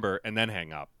 wrong number, and then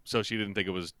hang up? So she didn't think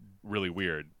it was really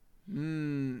weird.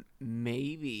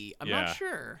 Maybe. I'm not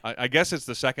sure. I guess it's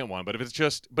the second one, but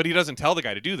but he doesn't tell the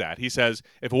guy to do that. He says,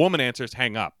 if a woman answers,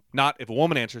 hang up. Not if a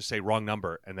woman answers, say wrong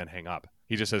number, and then hang up.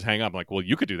 He just says hang up. I'm like, well,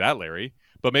 you could do that, Larry.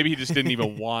 But maybe he just didn't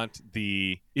even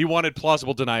he wanted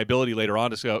plausible deniability later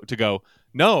on to go,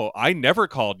 no, I never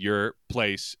called your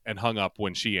place and hung up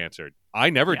when she answered. I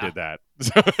never did that.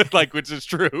 So, which is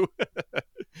true.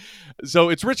 So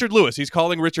it's Richard Lewis. He's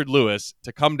calling Richard Lewis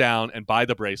to come down and buy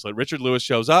the bracelet. Richard Lewis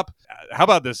shows up. How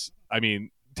about this? I mean,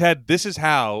 Ted, this is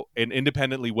how an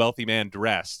independently wealthy man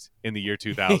dressed in the year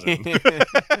 2000.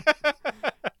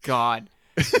 God.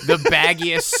 The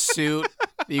baggiest suit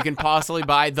that you can possibly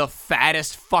buy, the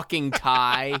fattest fucking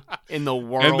tie in the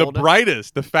world. And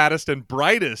the fattest and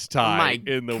brightest tie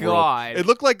in the world. It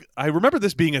looked like, I remember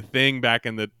this being a thing back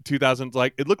in the 2000s.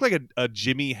 Like, it looked like a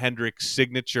Jimi Hendrix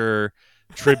signature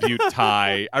tribute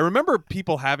tie. I remember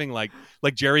people having like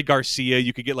Jerry Garcia.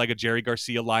 You could get like a Jerry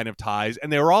Garcia line of ties,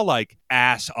 and they were all like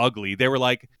ass ugly. They were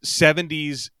like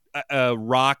 70s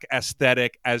rock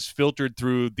aesthetic as filtered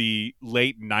through the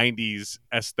late 90s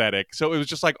aesthetic. So it was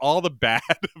just like all the bad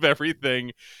of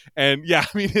everything. And yeah,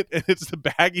 I mean, it's the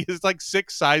baggy. It's like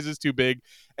 6 sizes too big,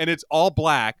 and it's all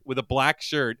black with a black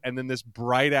shirt and then this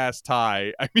bright ass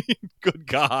tie. I mean, good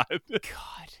God.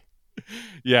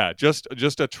 Yeah, just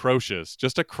atrocious.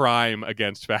 Just a crime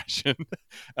against fashion.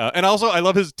 And also, I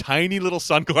love his tiny little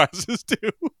sunglasses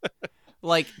too.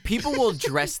 Like, people will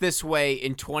dress this way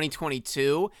in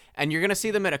 2022, and you're going to see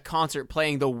them at a concert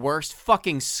playing the worst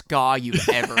fucking ska you've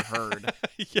ever heard.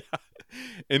 Yeah.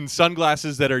 In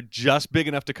sunglasses that are just big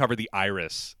enough to cover the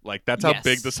iris. Like, that's how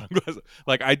big the sunglasses.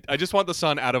 Like, I just want the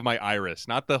sun out of my iris,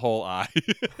 not the whole eye.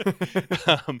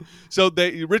 So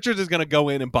Richard is going to go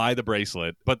in and buy the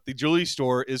bracelet, but the jewelry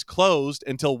store is closed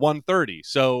until 1:30.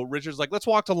 So Richard's like, let's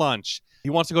walk to lunch. He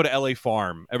wants to go to LA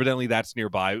Farm. Evidently, that's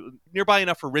nearby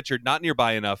enough for Richard, not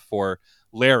nearby enough for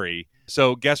Larry.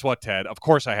 So guess what, Ted? Of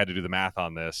course I had to do the math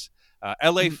on this.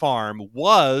 LA Farm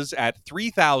was at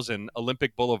 3000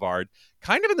 Olympic Boulevard,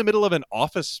 kind of in the middle of an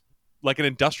office, like an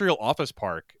industrial office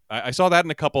park. I saw that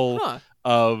in a couple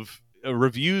of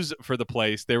reviews for the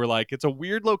place. They were like, it's a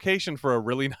weird location for a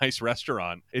really nice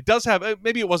restaurant. It does have,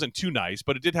 maybe it wasn't too nice,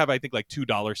 but it did have, I think, like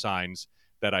 $2 signs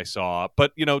that I saw.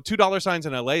 But, you know, $2 signs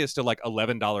in LA is still like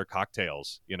 $11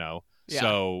 cocktails, you know? Yeah.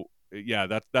 So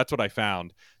yeah, that's what I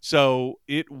found. So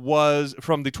it was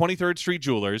from the 23rd Street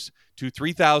Jewelers to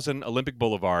 3000 Olympic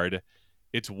Boulevard.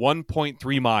 It's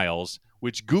 1.3 miles,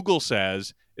 which Google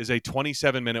says is a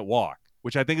 27-minute walk,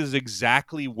 which I think is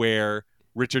exactly where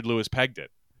Richard Lewis pegged it,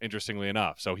 interestingly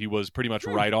enough. So he was pretty much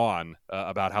right on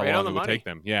about how long it would take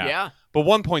them. Yeah. But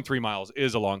 1.3 miles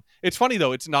is a long. It's funny,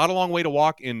 though. It's not a long way to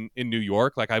walk in New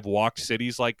York. Like, I've walked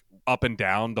cities like up and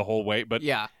down the whole way. But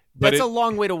yeah. That's a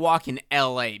long way to walk in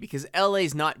LA because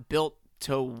LA's not built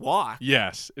to walk.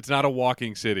 Yes, it's not a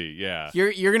walking city. Yeah.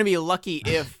 You're going to be lucky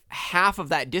if half of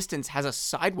that distance has a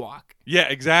sidewalk. Yeah,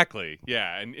 exactly.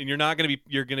 Yeah, and you're going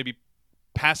to be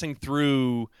passing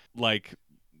through like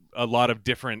a lot of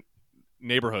different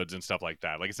neighborhoods and stuff like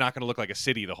that. Like, it's not going to look like a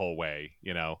city the whole way,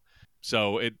 you know.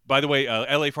 So by the way,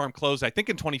 LA Farm closed, I think,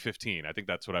 in 2015. I think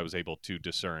that's what I was able to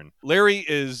discern.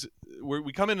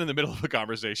 We come in the middle of a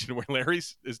conversation where Larry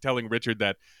is telling Richard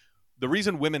that the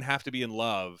reason women have to be in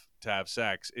love to have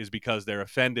sex is because they're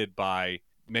offended by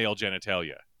male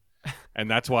genitalia.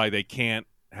 And that's why they can't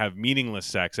have meaningless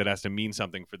sex. It has to mean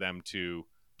something for them to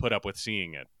put up with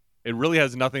seeing it. It really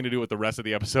has nothing to do with the rest of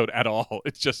the episode at all.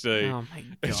 It's just a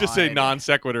non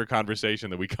sequitur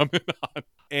conversation that we come in on.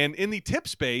 And in the tip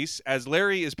space, as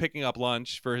Larry is picking up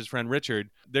lunch for his friend Richard,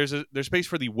 there's space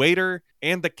for the waiter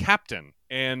and the captain.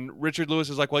 And Richard Lewis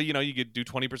is like, well, you know, you could do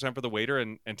 20% for the waiter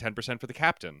and 10% for the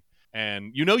captain.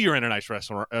 And you know you're in a nice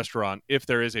restaurant if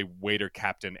there is a waiter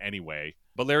captain anyway.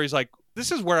 But Larry's like, this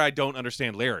is where I don't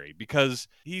understand Larry, because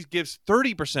he gives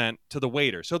 30% to the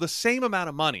waiter. So the same amount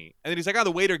of money. And then he's like, the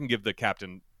waiter can give the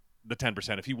captain the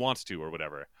 10% if he wants to or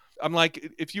whatever. I'm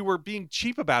like, if you were being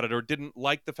cheap about it or didn't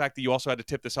like the fact that you also had to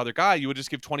tip this other guy, you would just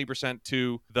give 20%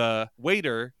 to the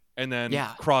waiter and then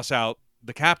cross out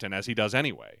the captain as he does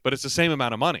anyway. But it's the same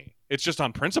amount of money. It's just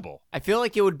on principle. I feel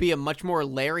like it would be a much more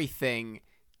Larry thing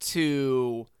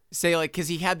to say, like, because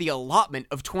he had the allotment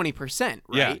of 20%,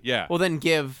 right? Yeah. Well, then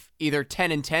give either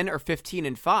 10 and 10 or 15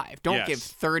 and 5. Don't give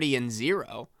 30 and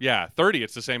 0. Yeah, 30.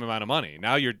 It's the same amount of money.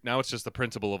 Now it's just the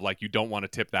principle of like you don't want to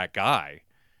tip that guy.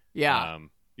 Yeah.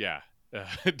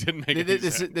 It didn't make any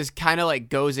sense. This kind of like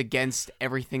goes against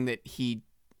everything that he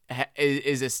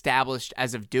is established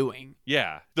as of doing.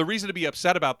 Yeah. The reason to be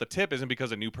upset about the tip isn't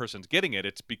because a new person's getting it.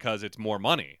 It's because it's more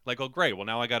money. Like, oh, great. Well,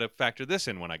 now I got to factor this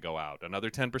in when I go out. Another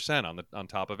 10% on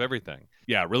top of everything.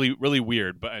 Yeah, really, really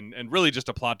weird. But and really just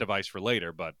a plot device for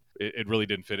later. But it really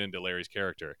didn't fit into Larry's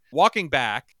character. Walking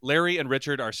back, Larry and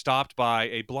Richard are stopped by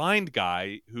a blind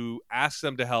guy who asks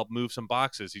them to help move some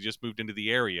boxes. He just moved into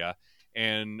the area.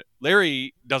 And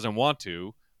Larry doesn't want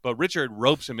to, but Richard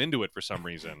ropes him into it for some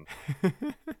reason.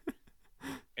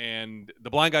 And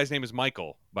the blind guy's name is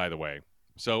Michael, by the way.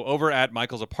 So over at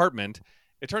Michael's apartment,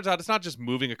 it turns out it's not just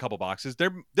moving a couple boxes.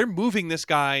 They're moving this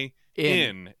guy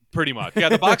in pretty much. Yeah,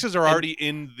 the boxes are already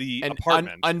in the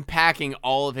apartment. Unpacking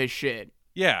all of his shit.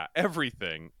 Yeah,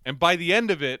 everything. And by the end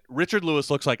of it, Richard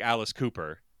Lewis looks like Alice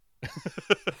Cooper.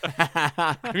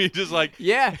 I mean, just like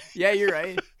yeah, you're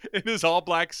right. In his all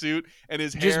black suit and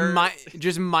his hair,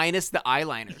 just minus the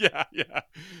eyeliner. Yeah.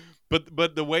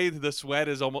 But the way the sweat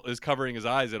is covering his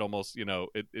eyes, it almost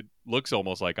it looks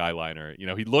almost like eyeliner.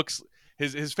 He looks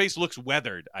his face looks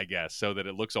weathered, I guess, so that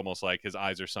it looks almost like his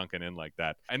eyes are sunken in like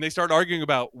that. And they start arguing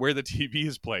about where the TV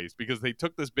is placed because they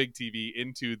took this big TV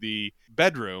into the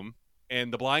bedroom,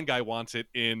 and the blind guy wants it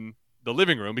in the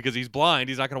living room because he's blind.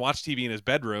 He's not going to watch TV in his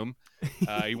bedroom.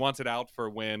 He wants it out for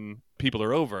when people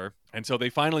are over. And so they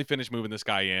finally finish moving this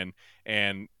guy in,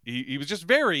 and he was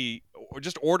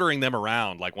just ordering them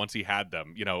around. Like once he had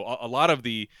them, a lot of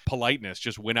the politeness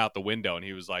just went out the window, and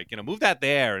he was like, move that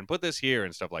there and put this here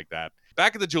and stuff like that.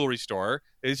 Back at the jewelry store,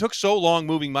 it took so long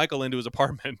moving Michael into his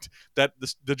apartment that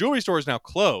the jewelry store is now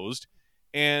closed.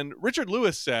 And Richard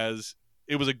Lewis says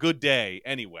it was a good day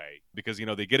anyway, because,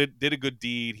 they did a good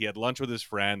deed. He had lunch with his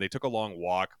friend. They took a long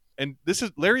walk. And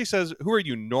Larry says, who are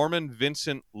you, Norman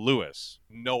Vincent Lewis?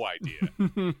 No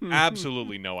idea.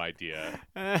 Absolutely no idea.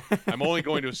 I'm only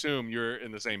going to assume you're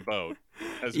in the same boat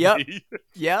as me.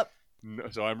 Yep.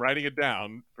 So I'm writing it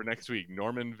down for next week.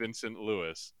 Norman Vincent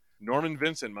Lewis. Norman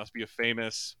Vincent must be a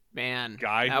famous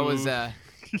guy. That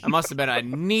must have been a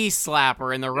knee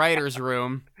slapper in the writer's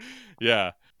room.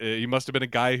 Yeah. He must have been a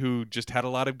guy who just had a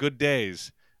lot of good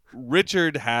days.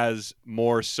 Richard has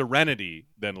more serenity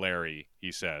than Larry,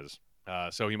 he says.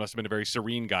 So he must have been a very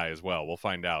serene guy as well. We'll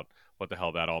find out what the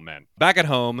hell that all meant. Back at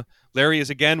home, Larry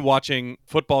is again watching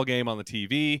football game on the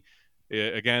TV.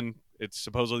 Again, it's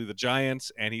supposedly the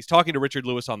Giants, and he's talking to Richard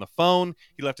Lewis on the phone.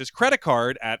 He left his credit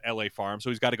card at LA Farm, so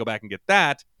he's got to go back and get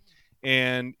that.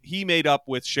 And he made up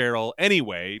with Cheryl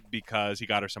anyway because he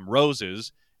got her some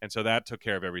roses, and so that took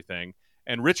care of everything.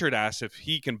 And Richard asks if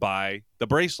he can buy the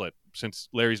bracelet since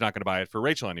Larry's not going to buy it for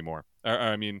Rachel anymore.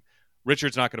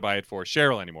 Richard's not going to buy it for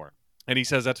Cheryl anymore. And he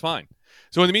says that's fine.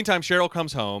 So in the meantime, Cheryl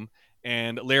comes home,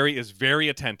 and Larry is very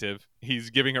attentive.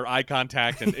 He's giving her eye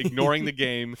contact and ignoring the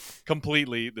game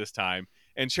completely this time.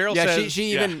 And Cheryl says...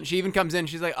 she even comes in.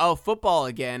 She's like, oh, football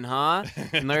again, huh?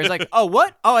 And Larry's like, oh,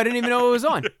 what? Oh, I didn't even know it was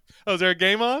on. Oh, is there a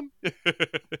game on?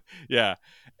 Yeah.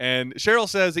 And Cheryl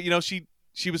says that,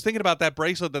 she was thinking about that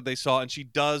bracelet that they saw, and she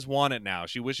does want it now.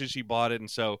 She wishes she bought it.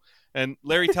 And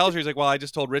Larry tells her, he's like, well, I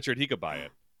just told Richard he could buy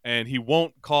it. And he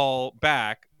won't call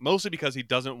back, mostly because he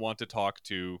doesn't want to talk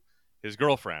to his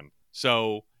girlfriend.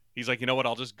 So he's like, you know what?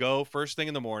 I'll just go first thing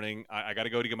in the morning. I got to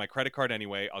go to get my credit card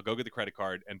anyway. I'll go get the credit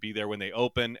card and be there when they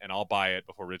open, and I'll buy it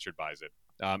before Richard buys it.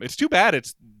 It's too bad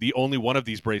it's the only one of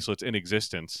these bracelets in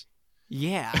existence.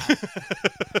 Yeah.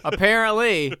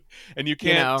 Apparently. And you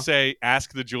can't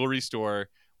ask the jewelry store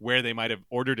where they might have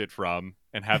ordered it from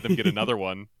and have them get another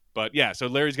one. But yeah, so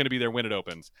Larry's going to be there when it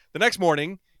opens. The next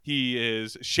morning, he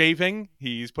is shaving.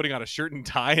 He's putting on a shirt and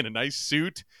tie and a nice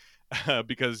suit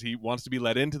because he wants to be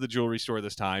let into the jewelry store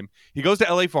this time. He goes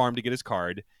to LA Farm to get his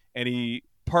card, and he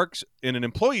parks in an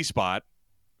employee spot.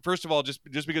 First of all, just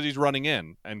because he's running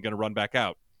in and going to run back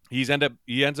out. He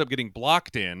ends up getting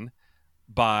blocked in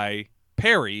by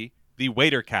Perry, the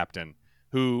waiter captain,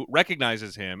 who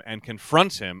recognizes him and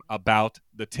confronts him about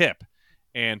the tip.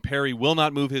 And Perry will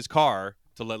not move his car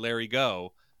to let Larry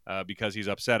go because he's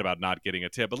upset about not getting a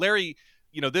tip. But Larry,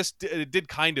 this did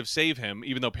kind of save him,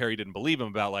 even though Perry didn't believe him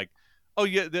about like, oh,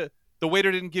 yeah, the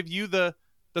waiter didn't give you the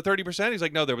the 30%? He's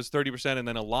like, no, there was 30% and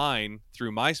then a line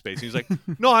through MySpace. And he's like,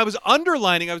 no, I was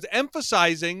underlining. I was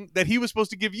emphasizing that he was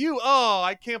supposed to give you. Oh,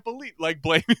 I can't believe, like,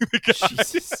 blaming the guy.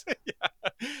 Jesus. Yeah.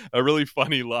 A really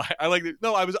funny lie. I like it.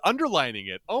 No, I was underlining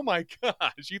it. Oh my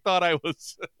gosh. You thought I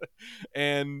was.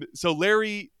 And so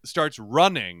Larry starts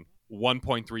running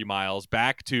 1.3 miles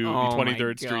back to the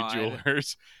 23rd Street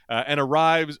Jewelers and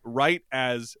arrives right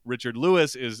as Richard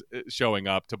Lewis is showing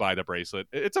up to buy the bracelet.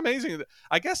 It's amazing.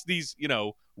 I guess these,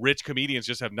 rich comedians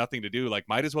just have nothing to do. Like,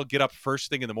 might as well get up first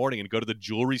thing in the morning and go to the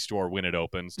jewelry store when it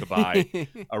opens to buy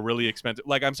a really expensive.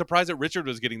 Like, I'm surprised that Richard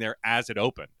was getting there as it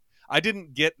opened. I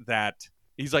didn't get that.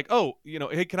 He's like, oh,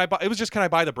 hey, can I buy? It was just, can I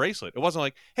buy the bracelet? It wasn't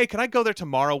like, hey, can I go there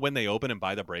tomorrow when they open and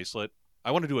buy the bracelet? I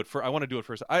want to do it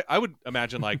first. I would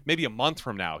imagine like maybe a month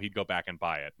from now he'd go back and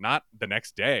buy it, not the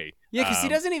next day. Yeah, because he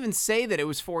doesn't even say that it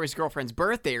was for his girlfriend's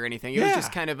birthday or anything. It was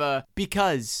just kind of a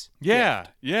because. Yeah.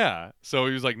 So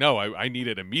he was like, no, I need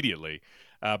it immediately.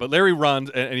 But Larry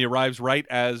runs and he arrives right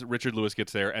as Richard Lewis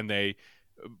gets there, and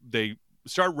they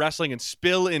start wrestling and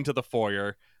spill into the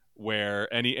foyer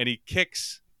and he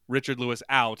kicks Richard Lewis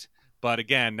out. But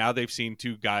again, now they've seen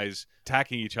two guys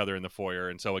attacking each other in the foyer,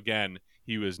 and so again,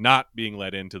 he was not being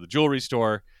let into the jewelry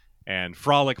store, and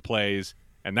Frolic plays,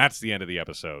 and that's the end of the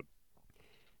episode.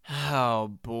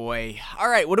 Oh, boy. All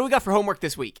right, what do we got for homework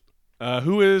this week?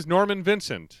 Who is Norman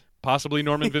Vincent? Possibly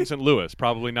Norman Vincent Lewis.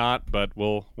 Probably not, but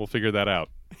we'll figure that out.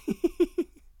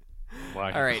 All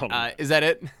right, is that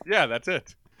it? Yeah, that's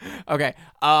it. Okay.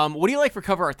 What do you like for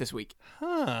cover art this week?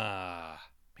 Man,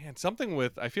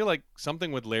 I feel like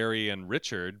something with Larry and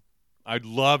Richard. I'd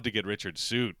love to get Richard's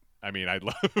suit. I mean, I'd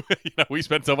love, we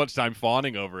spent so much time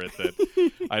fawning over it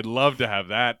that I'd love to have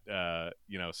that,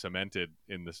 cemented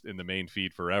in the main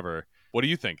feed forever. What are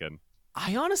you thinking?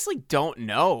 I honestly don't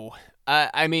know.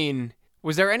 I mean,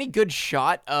 was there any good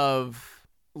shot of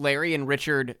Larry and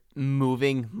Richard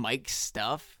moving Mike's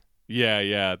stuff?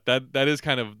 Yeah. That is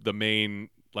kind of the main,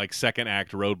 like, second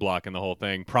act roadblock in the whole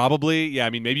thing. Probably, yeah.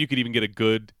 I mean, maybe you could even get a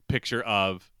good picture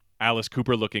of Alice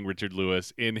Cooper looking Richard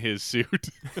Lewis in his suit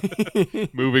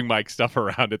moving Mike's stuff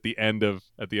around at the end of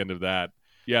that.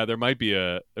 Yeah, there might be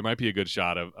a good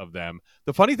shot of them.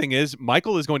 The funny thing is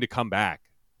Michael is going to come back.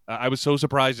 I was so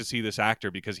surprised to see this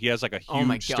actor because he has like a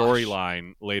huge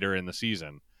storyline later in the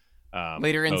season.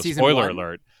 Season spoiler 1?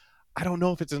 Alert. I don't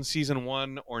know if it's in season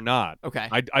 1 or not. Okay.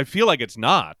 I feel like it's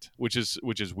not, which is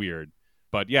weird.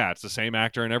 But yeah, it's the same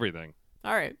actor and everything.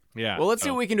 All right. Yeah. Well, let's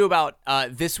see what we can do about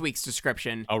this week's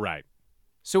description. All right.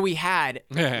 So we had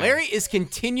Larry is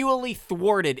continually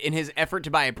thwarted in his effort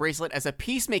to buy a bracelet as a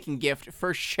peacemaking gift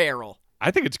for Cheryl.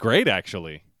 I think it's great,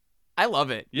 actually. I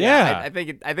love it. Yeah. I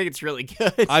think it's really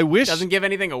good. I wish doesn't give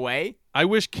anything away. I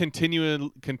wish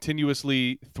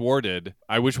continuously thwarted.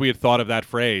 I wish we had thought of that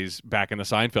phrase back in the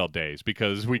Seinfeld days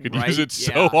because we could use it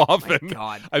so often. My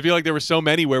God. I feel like there were so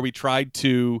many where we tried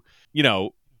to,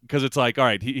 because it's like, all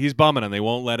right, he's bumming and they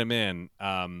won't let him in.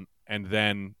 And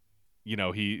then,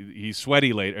 he's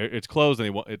sweaty late. It's closed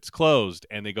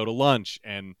and they go to lunch.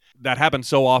 And that happens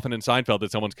so often in Seinfeld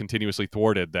that someone's continuously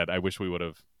thwarted that I wish we would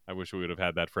have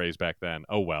had that phrase back then.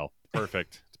 Oh, well,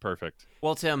 perfect. It's perfect.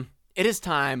 Well, Tim, it is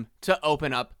time to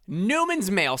open up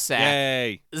Newman's mail sack.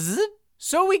 Yay.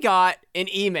 So we got an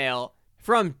email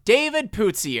from David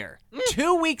Pootsier.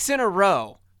 2 weeks in a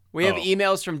row, we have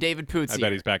emails from David Pootsier. I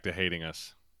bet he's back to hating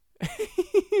us.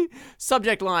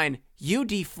 Subject line, you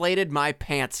deflated my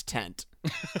pants tent.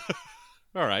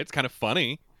 All right, it's kind of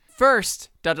funny. First, ...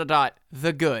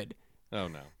 the good. Oh,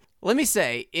 no. Let me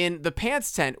say, in the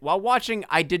pants tent, while watching,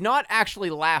 I did not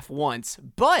actually laugh once,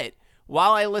 but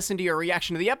while I listened to your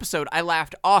reaction to the episode, I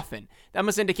laughed often. That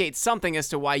must indicate something as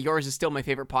to why yours is still my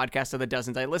favorite podcast of the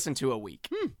dozens I listen to a week.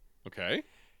 Okay.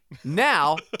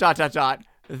 Now, ...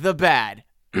 the bad.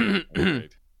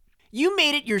 Right. You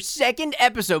made it your second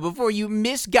episode before you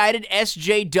misguided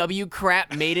SJW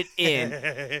crap made it in.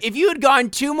 If you had gone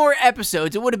 2 more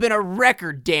episodes, it would have been a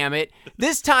record, damn it.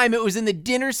 This time it was in the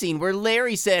dinner scene where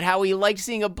Larry said how he liked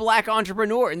seeing a black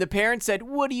entrepreneur, and the parents said,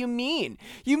 what do you mean?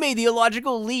 You made the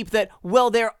illogical leap that, well,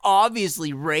 they're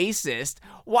obviously racist.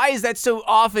 Why is that so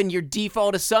often your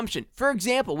default assumption? For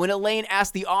example, when Elaine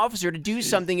asked the officer to do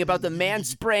something about the man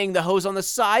spraying the hose on the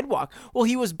sidewalk. Well,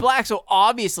 he was black, so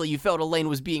obviously you felt Elaine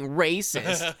was being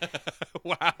racist.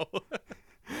 Wow.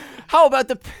 How about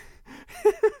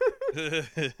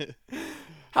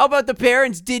the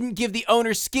parents didn't give the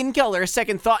owner's skin color a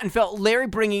second thought and felt Larry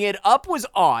bringing it up was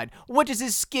odd? What does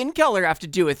his skin color have to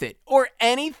do with it? Or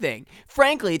anything?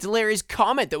 Frankly, it's Larry's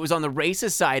comment that was on the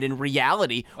racist side in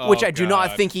reality, which I do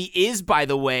not think he is, by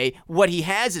the way. What he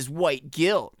has is white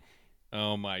guilt.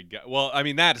 Oh, my God. Well, I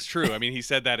mean, that's true. I mean, he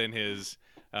said that in his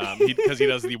because he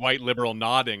does the white liberal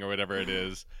nodding or whatever it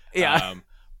is. Yeah.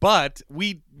 But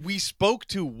we spoke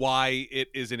to why it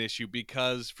is an issue,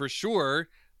 because for sure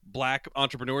Black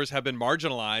entrepreneurs have been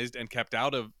marginalized and kept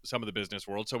out of some of the business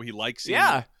world. So he likes seeing,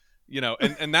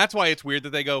 and that's why it's weird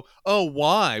that they go, oh,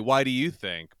 why? Why do you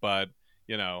think? But,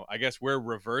 I guess we're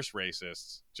reverse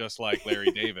racists, just like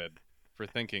Larry David, for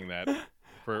thinking that,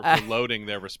 for loading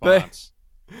their response.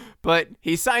 But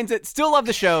he signs it. Still love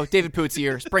the show. David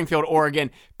Putzier, Springfield,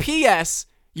 Oregon. P.S.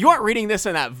 You aren't reading this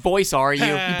in that voice, are you?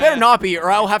 You better not be, or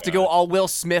I'll have to go all Will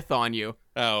Smith on you.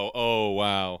 Oh,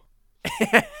 wow.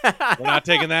 We're not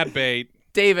taking that bait.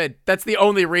 David, that's the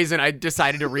only reason I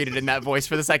decided to read it in that voice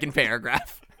for the second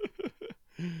paragraph.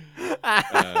 Oh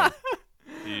my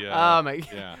God.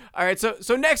 Yeah. All right,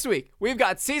 so next week, we've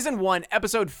got Season 1,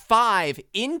 Episode 5,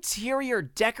 Interior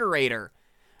Decorator.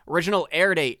 Original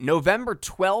air date, November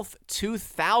 12th,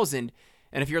 2000.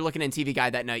 And if you're looking in TV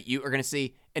Guide that night, you are going to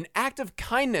see an act of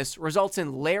kindness results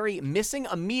in Larry missing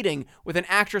a meeting with an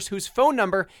actress whose phone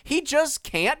number he just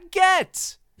can't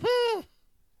get.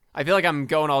 I feel like I'm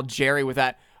going all Jerry with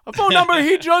that. A phone number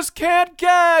he just can't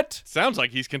get. Sounds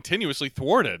like he's continuously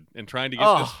thwarted in trying to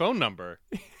get this phone number.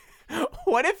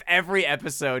 What if every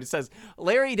episode says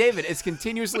Larry David is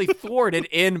continuously thwarted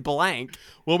in blank?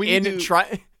 Well, we need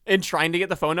in trying to get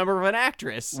the phone number of an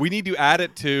actress. We need to add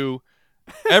it to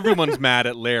everyone's mad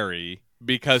at Larry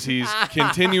because he's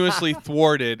continuously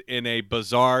thwarted in a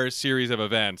bizarre series of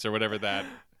events or whatever that.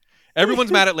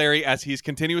 Everyone's mad at Larry as he's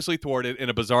continuously thwarted in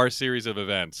a bizarre series of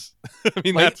events. I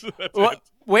mean, that's it.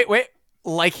 Wait.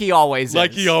 Like he always is.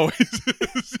 Like he always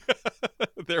is.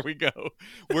 There we go.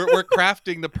 We're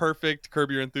crafting the perfect Curb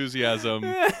Your Enthusiasm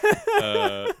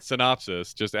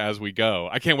synopsis just as we go.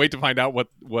 I can't wait to find out what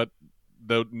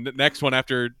the next one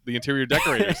after the Interior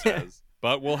Decorator says.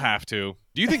 But we'll have to.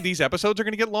 Do you think these episodes are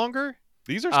going to get longer?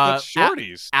 These are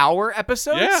shorties. Hour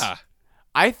episodes? Yeah.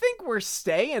 I think we're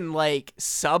staying like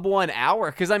sub 1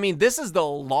 hour because, I mean, this is the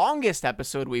longest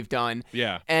episode we've done.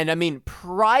 Yeah. And, I mean,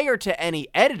 prior to any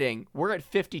editing, we're at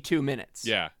 52 minutes.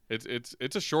 Yeah.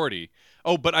 It's a shorty.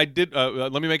 Oh, but I did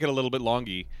let me make it a little bit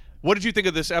longy. What did you think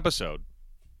of this episode?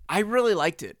 I really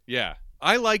liked it. Yeah.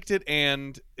 I liked it,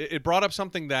 and it brought up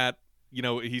something that,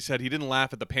 he said he didn't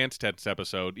laugh at the pants test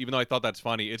episode, even though I thought that's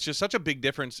funny. It's just such a big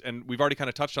difference, and we've already kind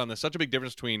of touched on this, such a big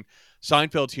difference between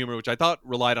Seinfeld's humor, which I thought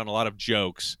relied on a lot of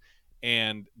jokes,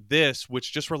 and this,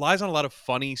 which just relies on a lot of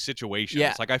funny situations.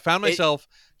 Yeah. Like, I found myself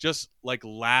just, like,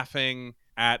 laughing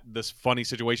at this funny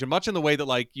situation, much in the way that,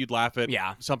 like, you'd laugh at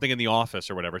something in The Office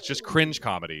or whatever. It's just cringe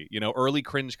comedy, early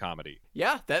cringe comedy.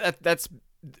 Yeah, that's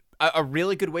a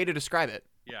really good way to describe it.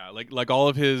 Yeah, like all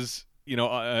of his...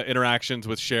 interactions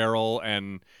with Cheryl,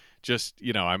 and just,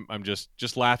 I'm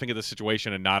just laughing at the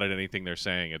situation and not at anything they're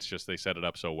saying. It's just they set it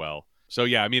up so well. So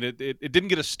yeah, I mean, it didn't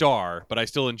get a star, but I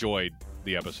still enjoyed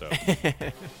the episode.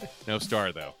 No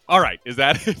star though. All right, is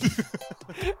that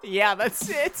it? Yeah, that's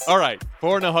it. All right,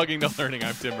 for No Hugging, No Learning,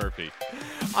 I'm Tim Murphy.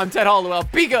 I'm Ted Hollowell.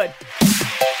 Be good.